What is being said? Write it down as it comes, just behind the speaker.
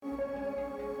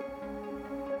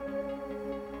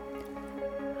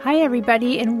Hi,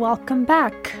 everybody, and welcome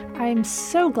back. I'm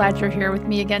so glad you're here with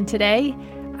me again today.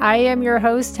 I am your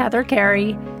host, Heather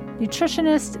Carey,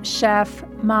 nutritionist, chef,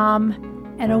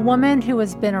 mom, and a woman who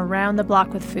has been around the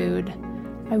block with food.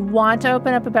 I want to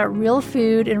open up about real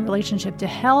food in relationship to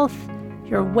health,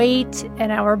 your weight,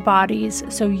 and our bodies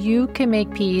so you can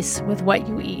make peace with what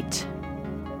you eat.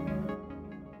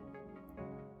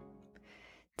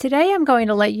 Today, I'm going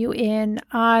to let you in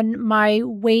on my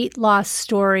weight loss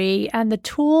story and the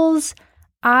tools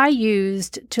I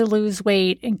used to lose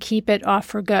weight and keep it off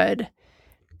for good.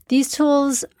 These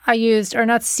tools I used are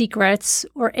not secrets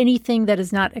or anything that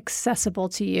is not accessible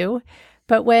to you.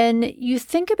 But when you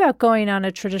think about going on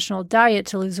a traditional diet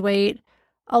to lose weight,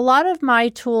 a lot of my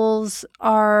tools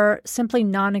are simply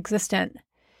non-existent.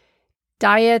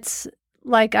 Diets,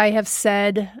 like I have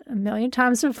said a million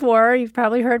times before, you've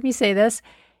probably heard me say this,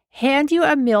 hand you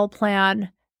a meal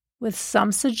plan with some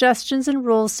suggestions and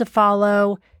rules to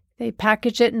follow. They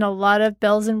package it in a lot of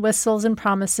bells and whistles and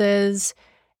promises,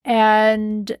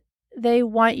 and they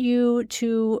want you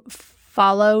to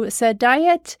follow said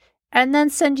diet and then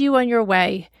send you on your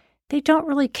way. They don't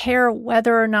really care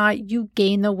whether or not you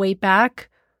gain the weight back.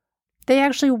 They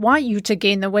actually want you to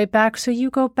gain the weight back, so you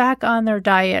go back on their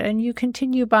diet and you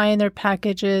continue buying their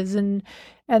packages and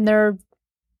their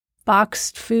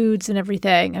boxed foods and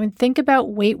everything. I mean, think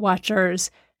about Weight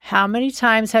Watchers. How many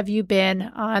times have you been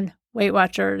on Weight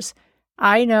Watchers?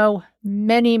 I know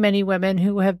many, many women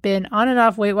who have been on and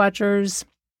off Weight Watchers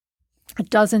a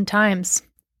dozen times.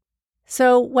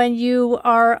 So when you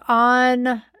are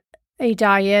on a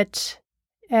diet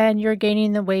and you're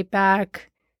gaining the weight back,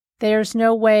 there's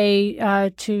no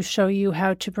way to show you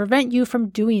how to prevent you from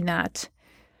doing that.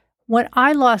 When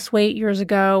I lost weight years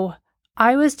ago,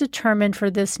 I was determined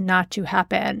for this not to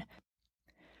happen.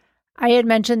 I had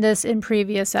mentioned this in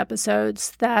previous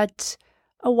episodes that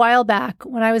a while back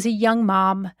when I was a young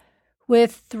mom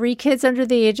with 3 kids under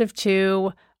the age of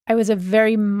 2, I was a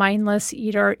very mindless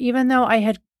eater. Even though I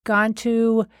had gone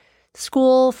to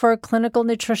school for clinical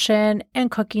nutrition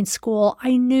and cooking school,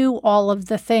 I knew all of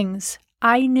the things.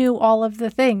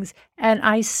 And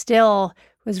I still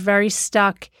was very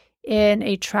stuck in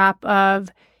a trap of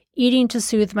eating to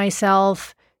soothe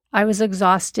myself. I was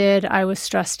exhausted. I was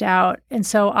stressed out. And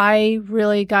so I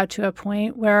really got to a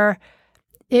point where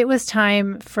it was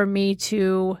time for me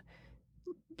to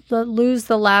lose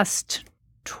the last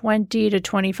 20 to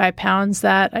 25 pounds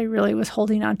that I really was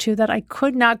holding on to that I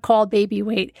could not call baby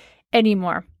weight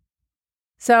anymore.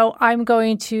 So I'm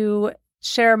going to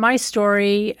share my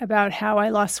story about how I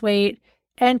lost weight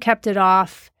and kept it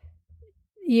off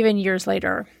even years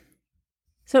later.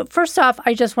 So first off,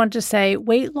 I just want to say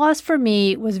weight loss for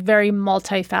me was very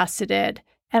multifaceted.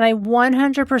 And I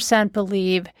 100%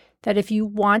 believe that if you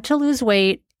want to lose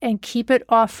weight and keep it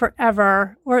off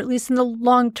forever, or at least in the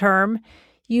long term,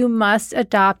 you must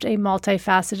adopt a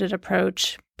multifaceted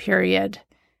approach, period.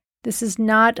 This is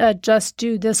not a just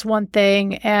do this one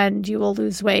thing and you will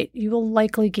lose weight. You will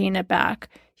likely gain it back.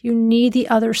 You need the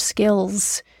other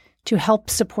skills to help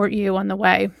support you on the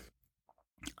way.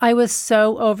 I was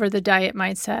so over the diet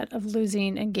mindset of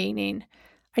losing and gaining.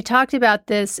 I talked about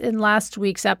this in last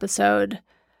week's episode.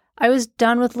 I was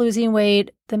done with losing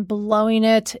weight, then blowing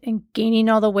it and gaining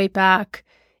all the weight back.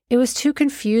 It was too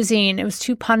confusing. It was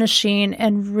too punishing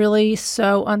and really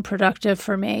so unproductive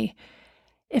for me.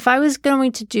 If I was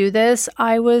going to do this,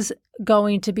 I was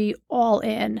going to be all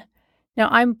in. Now,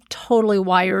 I'm totally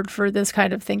wired for this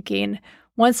kind of thinking.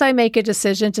 Once I make a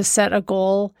decision to set a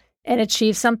goal and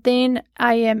achieve something,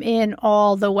 I am in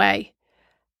all the way.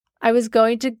 I was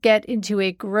going to get into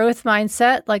a growth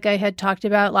mindset like I had talked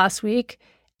about last week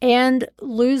and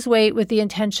lose weight with the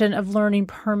intention of learning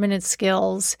permanent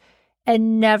skills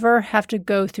and never have to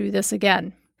go through this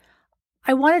again.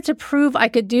 I wanted to prove I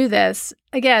could do this.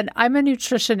 Again, I'm a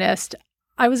nutritionist.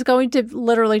 I was going to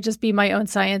literally just be my own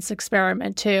science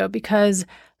experiment too, because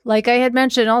like I had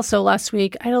mentioned also last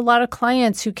week, I had a lot of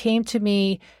clients who came to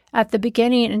me at the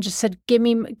beginning and just said, give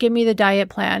me the diet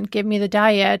plan, give me the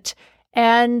diet.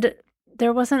 And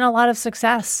there wasn't a lot of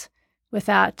success with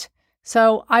that.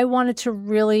 So I wanted to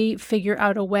really figure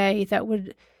out a way that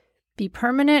would be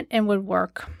permanent and would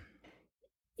work.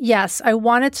 Yes, I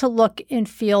wanted to look and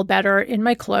feel better in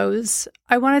my clothes.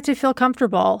 I wanted to feel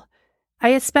comfortable.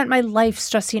 I had spent my life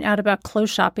stressing out about clothes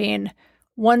shopping,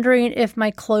 wondering if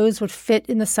my clothes would fit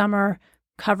in the summer,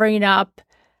 covering up.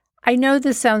 I know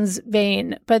this sounds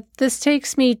vain, but this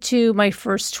takes me to my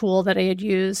first tool that I had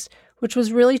used, which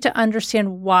was really to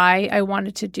understand why I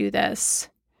wanted to do this.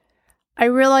 I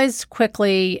realized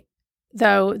quickly,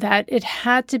 though, that it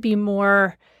had to be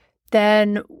more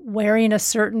than wearing a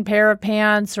certain pair of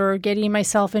pants or getting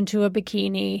myself into a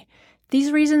bikini.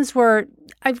 These reasons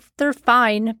they're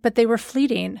fine, but they were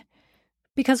fleeting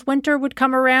because winter would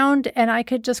come around and I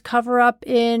could just cover up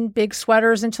in big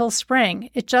sweaters until spring.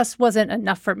 It just wasn't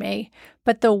enough for me.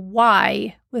 But the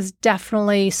why was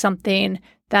definitely something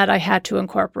that I had to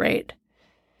incorporate.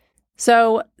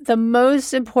 So the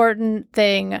most important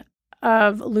thing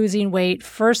of losing weight,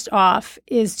 first off,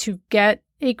 is to get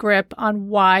a grip on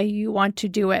why you want to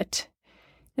do it.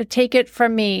 Now, take it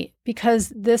from me,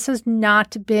 because this has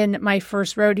not been my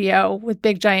first rodeo with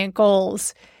big, giant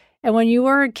goals. And when you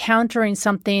are encountering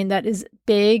something that is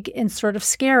big and sort of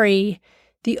scary,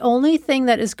 the only thing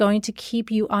that is going to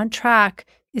keep you on track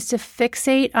is to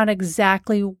fixate on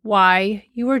exactly why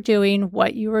you are doing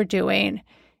what you are doing.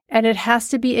 And it has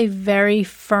to be a very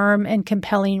firm and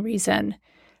compelling reason.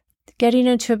 Getting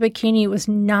into a bikini was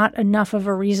not enough of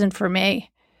a reason for me.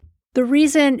 The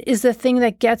reason is the thing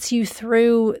that gets you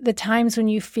through the times when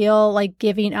you feel like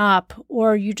giving up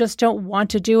or you just don't want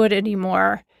to do it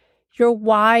anymore. Your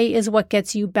why is what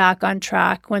gets you back on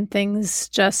track when things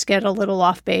just get a little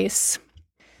off base.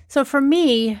 So for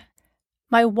me,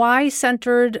 my why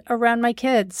centered around my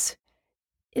kids.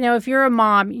 If you're a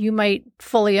mom, you might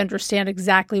fully understand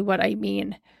exactly what I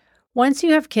mean. Once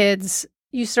you have kids,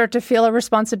 you start to feel a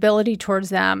responsibility towards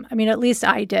them. At least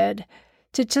I did.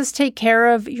 To just take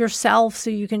care of yourself so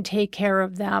you can take care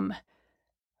of them.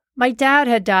 My dad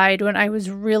had died when I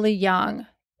was really young.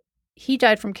 He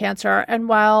died from cancer, and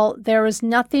while there was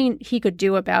nothing he could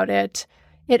do about it,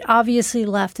 it obviously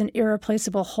left an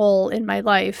irreplaceable hole in my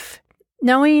life.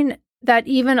 Knowing that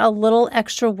even a little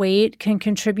extra weight can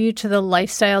contribute to the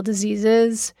lifestyle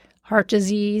diseases, heart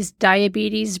disease,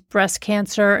 diabetes, breast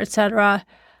cancer, etc.,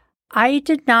 I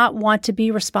did not want to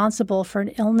be responsible for an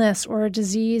illness or a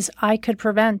disease I could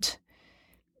prevent.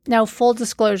 Now, full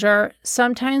disclosure,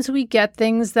 sometimes we get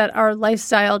things that our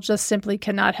lifestyle just simply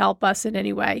cannot help us in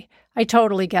any way. I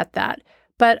totally get that.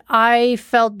 But I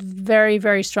felt very,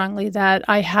 very strongly that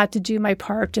I had to do my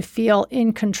part to feel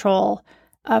in control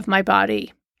of my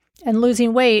body. And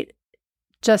losing weight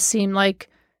just seemed like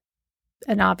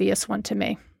an obvious one to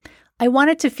me. I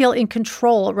wanted to feel in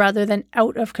control rather than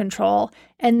out of control,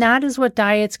 and that is what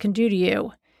diets can do to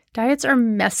you. Diets are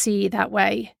messy that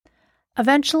way.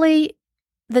 Eventually,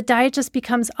 the diet just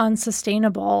becomes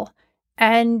unsustainable,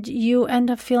 and you end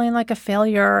up feeling like a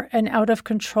failure and out of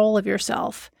control of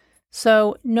yourself.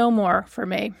 So no more for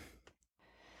me.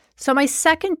 So my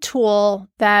second tool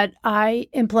that I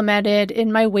implemented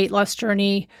in my weight loss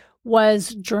journey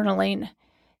was journaling.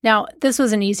 Now, this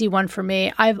was an easy one for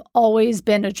me. I've always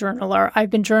been a journaler. I've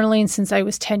been journaling since I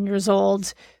was 10 years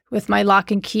old with my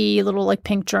lock and key little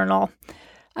pink journal.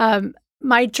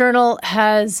 My journal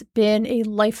has been a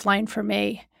lifeline for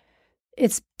me.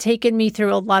 It's taken me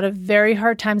through a lot of very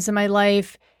hard times in my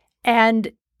life,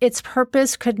 and its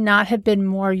purpose could not have been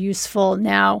more useful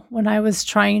now when I was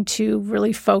trying to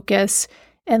really focus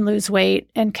and lose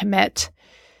weight and commit.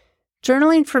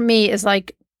 Journaling for me is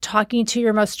like talking to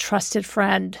your most trusted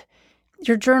friend.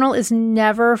 Your journal is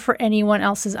never for anyone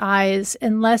else's eyes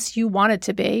unless you want it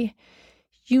to be.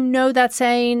 You know that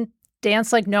saying,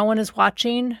 dance like no one is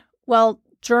watching? Well,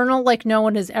 journal like no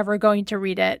one is ever going to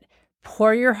read it.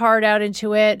 Pour your heart out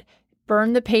into it.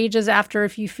 Burn the pages after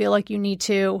if you feel like you need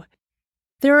to.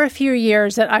 There were a few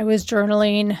years that I was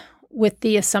journaling with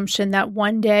the assumption that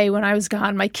one day when I was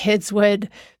gone, my kids would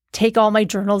take all my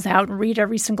journals out and read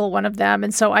every single one of them.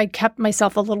 And so I kept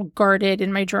myself a little guarded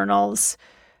in my journals,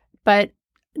 but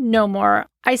no more.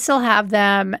 I still have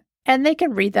them and they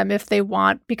can read them if they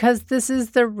want because this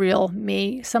is the real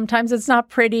me. Sometimes it's not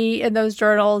pretty in those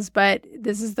journals, but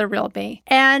this is the real me.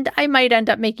 And I might end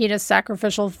up making a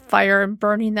sacrificial fire and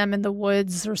burning them in the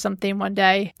woods or something one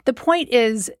day. The point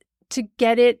is to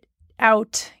get it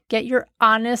out, get your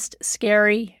honest,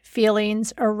 scary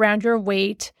feelings around your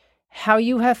weight, how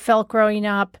you have felt growing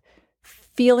up,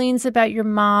 feelings about your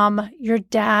mom, your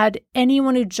dad,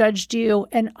 anyone who judged you,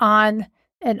 and on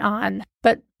and on.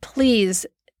 But please,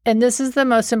 and this is the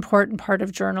most important part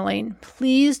of journaling,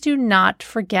 please do not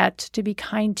forget to be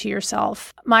kind to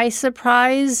yourself. My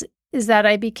surprise is that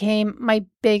I became my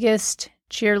biggest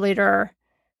cheerleader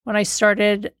when I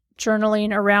started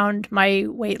journaling around my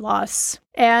weight loss.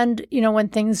 And, when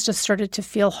things just started to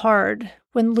feel hard,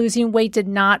 when losing weight did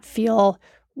not feel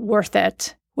worth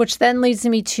it, which then leads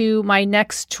me to my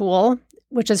next tool,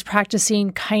 which is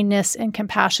practicing kindness and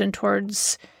compassion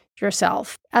towards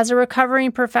yourself. As a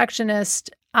recovering perfectionist,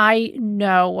 I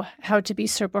know how to be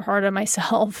super hard on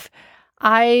myself.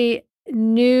 I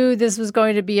knew this was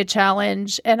going to be a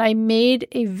challenge, and I made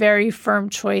a very firm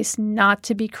choice not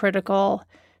to be critical,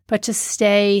 but to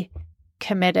stay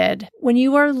committed. When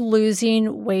you are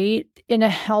losing weight in a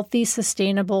healthy,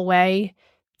 sustainable way,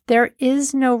 there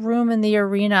is no room in the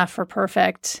arena for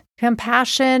perfect.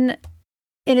 Compassion,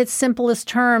 in its simplest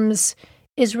terms,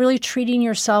 is really treating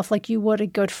yourself like you would a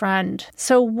good friend.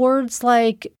 So words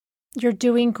like, "You're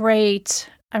doing great,"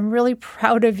 "I'm really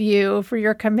proud of you for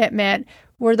your commitment,"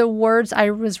 were the words I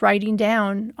was writing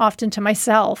down, often to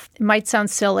myself. It might sound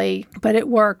silly, but it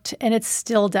worked, and it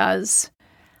still does.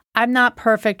 I'm not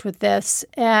perfect with this,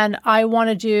 and I want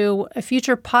to do a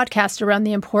future podcast around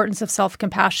the importance of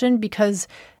self-compassion, because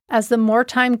as the more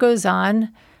time goes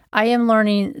on, I am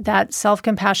learning that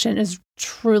self-compassion is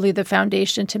truly the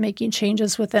foundation to making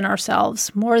changes within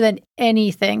ourselves, more than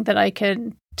anything that I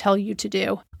can tell you to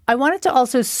do. I wanted to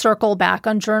also circle back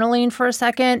on journaling for a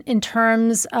second in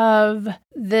terms of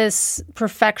this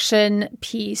perfection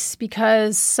piece,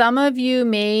 because some of you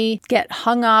may get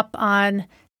hung up on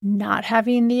not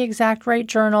having the exact right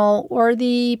journal or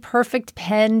the perfect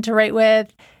pen to write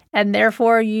with, and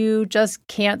therefore you just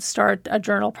can't start a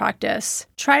journal practice.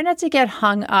 Try not to get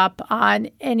hung up on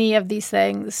any of these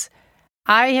things.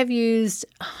 I have used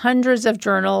hundreds of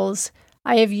journals.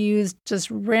 I have used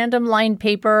just random lined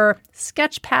paper,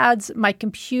 sketch pads, my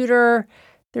computer.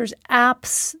 There's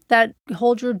apps that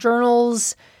hold your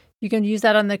journals. You can use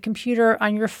that on the computer,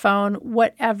 on your phone,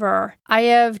 whatever. I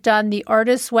have done The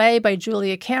Artist's Way by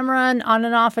Julia Cameron on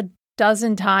and off a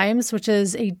dozen times, which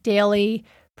is a daily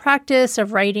practice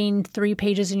of writing 3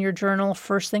 pages in your journal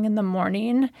first thing in the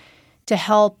morning to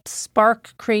help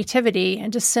spark creativity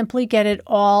and to simply get it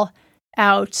all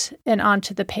out and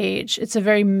onto the page. It's a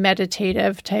very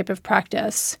meditative type of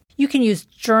practice. You can use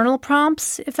journal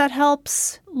prompts if that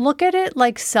helps. Look at it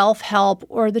like self-help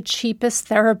or the cheapest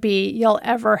therapy you'll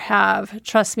ever have.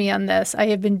 Trust me on this. I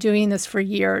have been doing this for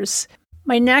years.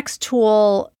 My next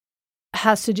tool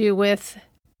has to do with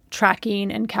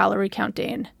tracking and calorie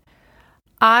counting.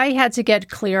 I had to get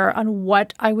clear on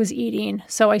what I was eating,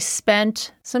 so I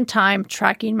spent some time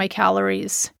tracking my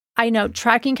calories. I know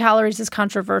tracking calories is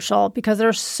controversial because there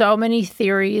are so many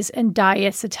theories and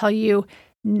diets that tell you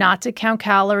not to count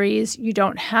calories. You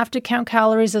don't have to count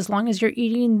calories as long as you're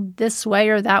eating this way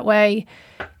or that way.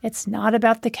 It's not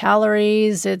about the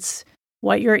calories. It's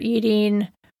what you're eating,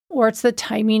 or it's the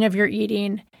timing of your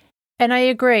eating. And I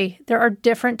agree, there are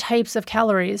different types of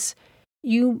calories.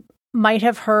 You might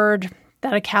have heard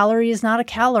that a calorie is not a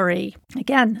calorie.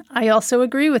 Again, I also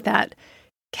agree with that.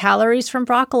 Calories from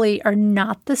broccoli are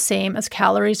not the same as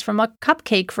calories from a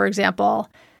cupcake, for example.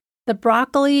 The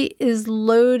broccoli is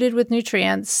loaded with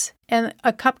nutrients, and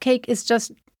a cupcake is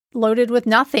just loaded with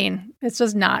nothing. It's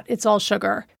just not. It's all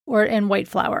sugar and white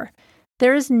flour.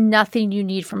 There is nothing you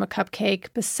need from a cupcake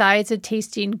besides it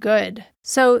tasting good.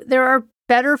 So there are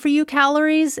better for you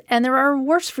calories, and there are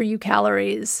worse for you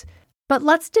calories. But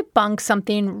let's debunk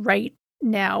something right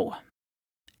now.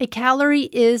 A calorie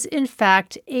is, in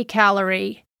fact, a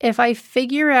calorie. If I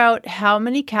figure out how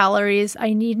many calories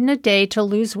I need in a day to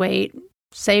lose weight,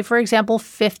 say, for example,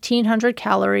 1,500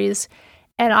 calories,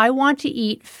 and I want to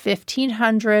eat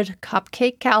 1,500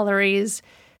 cupcake calories,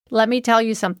 let me tell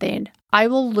you something. I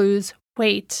will lose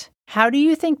weight. How do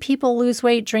you think people lose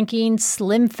weight drinking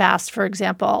Slim Fast, for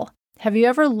example? Have you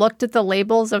ever looked at the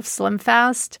labels of Slim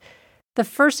Fast? The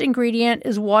first ingredient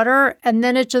is water, and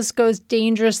then it just goes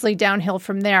dangerously downhill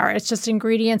from there. It's just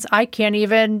ingredients I can't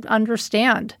even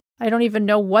understand. I don't even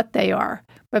know what they are.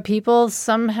 But people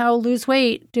somehow lose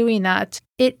weight doing that.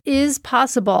 It is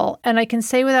possible, and I can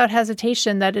say without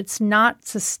hesitation that it's not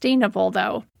sustainable,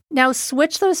 though. Now,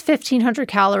 switch those 1,500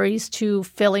 calories to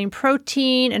filling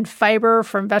protein and fiber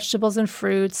from vegetables and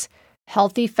fruits,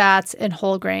 healthy fats, and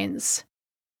whole grains.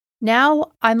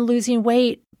 Now I'm losing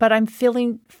weight, but I'm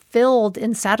feeling filled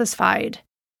and satisfied.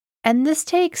 And this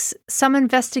takes some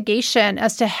investigation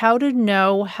as to how to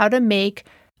know how to make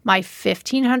my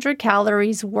 1,500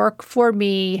 calories work for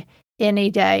me in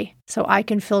a day so I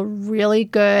can feel really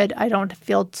good. I don't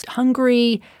feel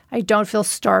hungry. I don't feel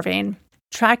starving.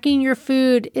 Tracking your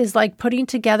food is like putting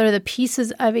together the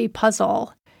pieces of a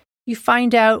puzzle. You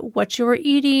find out what you were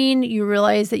eating, you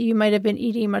realize that you might have been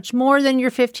eating much more than your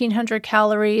 1,500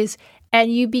 calories,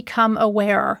 and you become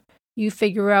aware. You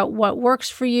figure out what works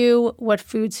for you, what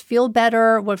foods feel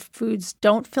better, what foods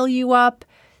don't fill you up.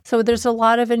 So there's a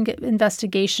lot of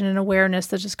investigation and awareness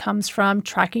that just comes from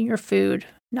tracking your food.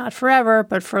 Not forever,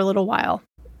 but for a little while.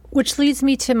 Which leads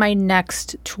me to my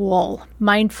next tool,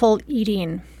 mindful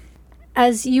eating.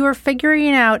 As you are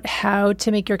figuring out how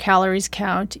to make your calories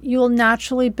count, you will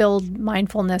naturally build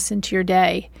mindfulness into your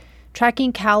day.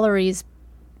 Tracking calories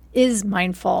is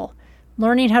mindful.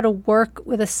 Learning how to work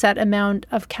with a set amount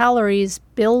of calories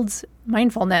builds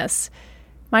mindfulness.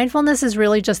 Mindfulness is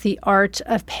really just the art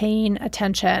of paying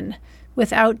attention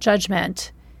without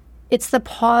judgment. It's the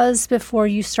pause before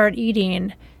you start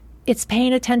eating. It's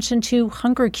paying attention to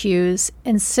hunger cues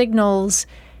and signals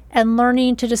and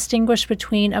learning to distinguish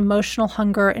between emotional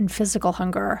hunger and physical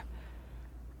hunger.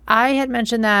 I had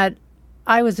mentioned that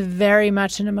I was very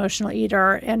much an emotional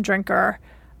eater and drinker.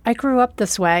 I grew up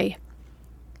this way.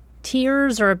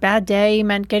 Tears or a bad day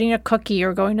meant getting a cookie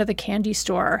or going to the candy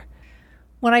store.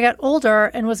 When I got older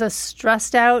and was a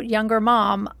stressed out younger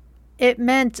mom, it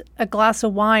meant a glass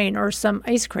of wine or some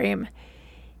ice cream.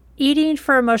 Eating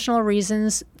for emotional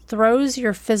reasons throws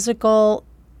your physical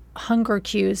hunger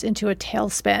cues into a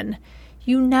tailspin.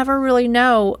 You never really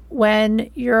know when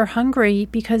you're hungry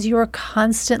because you're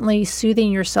constantly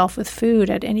soothing yourself with food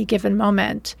at any given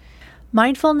moment.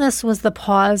 Mindfulness was the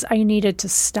pause I needed to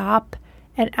stop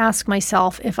and ask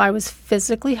myself if I was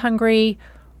physically hungry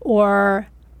or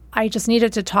I just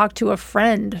needed to talk to a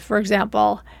friend, for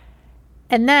example.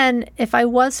 And then if I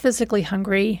was physically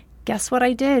hungry, guess what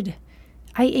I did?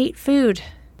 I ate food.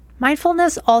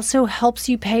 Mindfulness also helps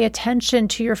you pay attention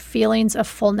to your feelings of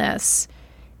fullness.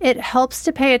 It helps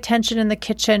to pay attention in the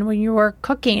kitchen when you are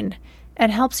cooking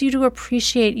and helps you to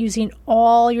appreciate using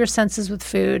all your senses with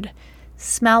food.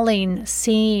 Smelling,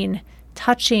 seeing,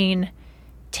 touching,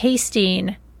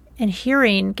 tasting, and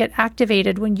hearing get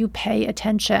activated when you pay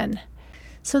attention.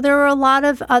 So there were a lot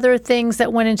of other things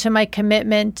that went into my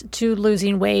commitment to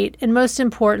losing weight and most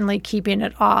importantly, keeping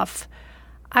it off.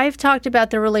 I've talked about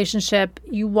the relationship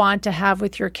you want to have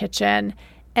with your kitchen.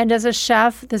 And as a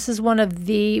chef, this is one of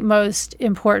the most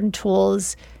important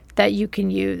tools that you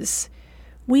can use.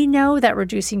 We know that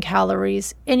reducing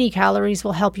calories, any calories,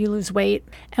 will help you lose weight.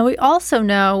 And we also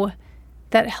know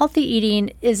that healthy eating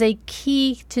is a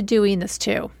key to doing this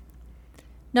too.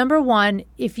 Number one,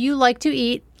 if you like to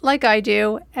eat like I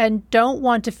do and don't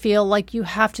want to feel like you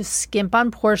have to skimp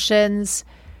on portions,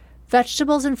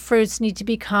 vegetables and fruits need to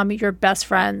become your best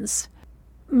friends.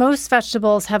 Most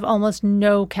vegetables have almost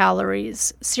no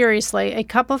calories. Seriously, a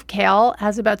cup of kale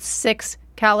has about 6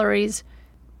 calories,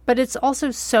 but it's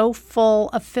also so full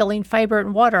of filling fiber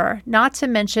and water, not to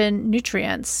mention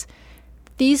nutrients.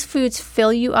 These foods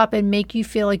fill you up and make you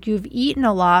feel like you've eaten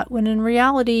a lot, when in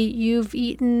reality, you've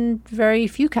eaten very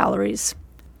few calories.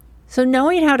 So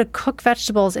knowing how to cook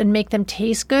vegetables and make them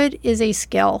taste good is a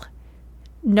skill.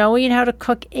 Knowing how to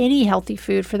cook any healthy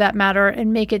food for that matter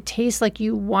and make it taste like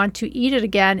you want to eat it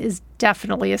again is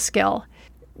definitely a skill.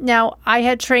 Now, I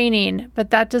had training, but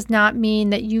that does not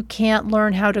mean that you can't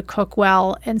learn how to cook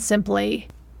well and simply.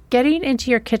 Getting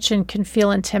into your kitchen can feel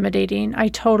intimidating. I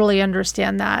totally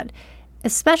understand that,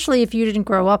 especially if you didn't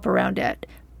grow up around it.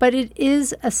 But it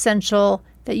is essential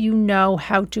that you know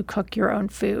how to cook your own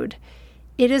food.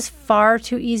 It is far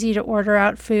too easy to order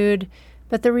out food.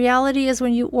 But the reality is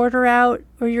when you order out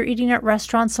or you're eating at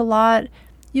restaurants a lot,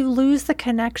 you lose the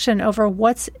connection over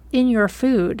what's in your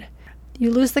food. You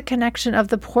lose the connection of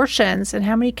the portions and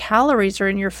how many calories are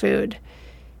in your food.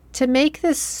 To make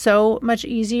this so much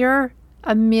easier,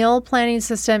 a meal planning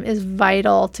system is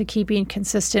vital to keeping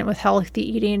consistent with healthy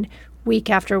eating week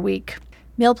after week.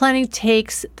 Meal planning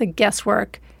takes the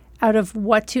guesswork out of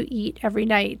what to eat every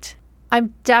night.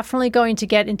 I'm definitely going to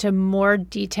get into more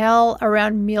detail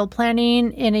around meal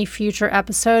planning in a future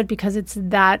episode because it's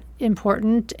that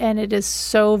important and it is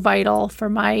so vital for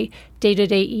my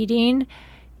day-to-day eating.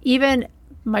 Even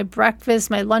my breakfast,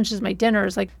 my lunches, my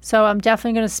dinners. So I'm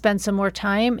definitely going to spend some more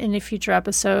time in a future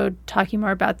episode talking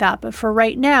more about that. But for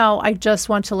right now, I just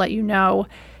want to let you know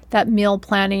that meal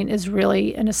planning is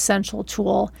really an essential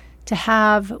tool to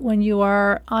have when you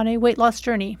are on a weight loss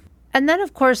journey. And then,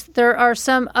 of course, there are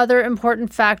some other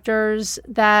important factors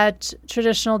that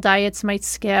traditional diets might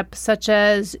skip, such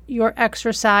as your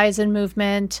exercise and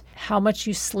movement, how much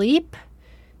you sleep,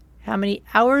 how many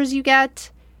hours you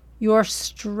get, your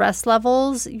stress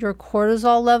levels, your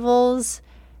cortisol levels,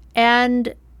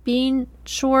 and being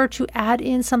sure to add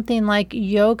in something like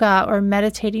yoga or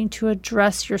meditating to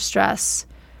address your stress.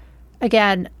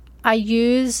 Again, I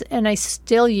use and I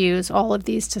still use all of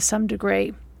these to some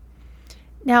degree.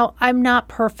 Now, I'm not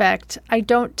perfect. I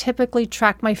don't typically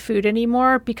track my food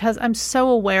anymore because I'm so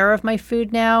aware of my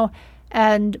food now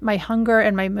and my hunger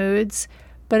and my moods.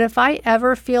 But if I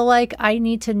ever feel like I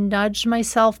need to nudge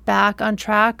myself back on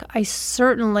track, I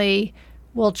certainly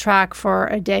will track for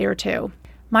a day or two.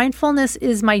 Mindfulness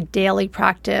is my daily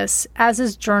practice, as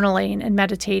is journaling and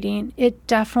meditating. It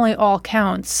definitely all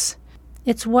counts.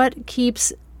 It's what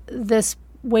keeps this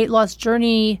weight loss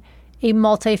journey a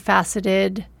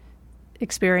multifaceted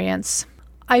experience.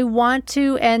 I want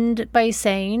to end by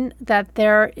saying that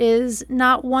there is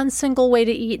not one single way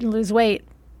to eat and lose weight.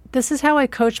 This is how I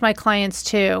coach my clients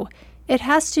too. It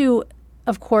has to,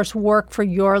 of course, work for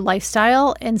your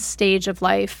lifestyle and stage of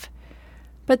life.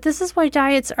 But this is why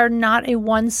diets are not a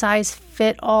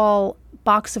one-size-fit-all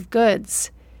box of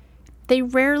goods. They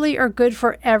rarely are good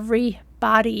for every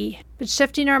body. But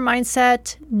shifting our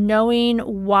mindset, knowing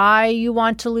why you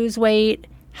want to lose weight,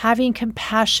 having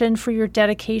compassion for your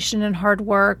dedication and hard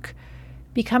work,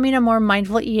 becoming a more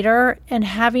mindful eater, and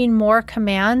having more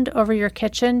command over your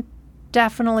kitchen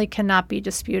definitely cannot be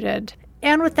disputed.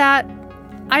 And with that,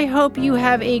 I hope you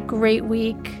have a great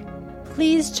week.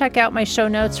 Please check out my show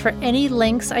notes for any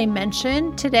links I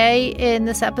mentioned today in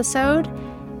this episode.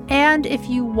 And if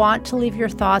you want to leave your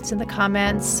thoughts in the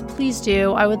comments, please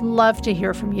do. I would love to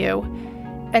hear from you.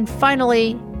 And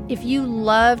finally, if you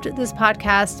loved this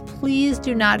podcast, please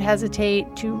do not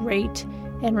hesitate to rate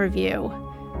and review.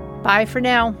 Bye for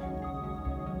now.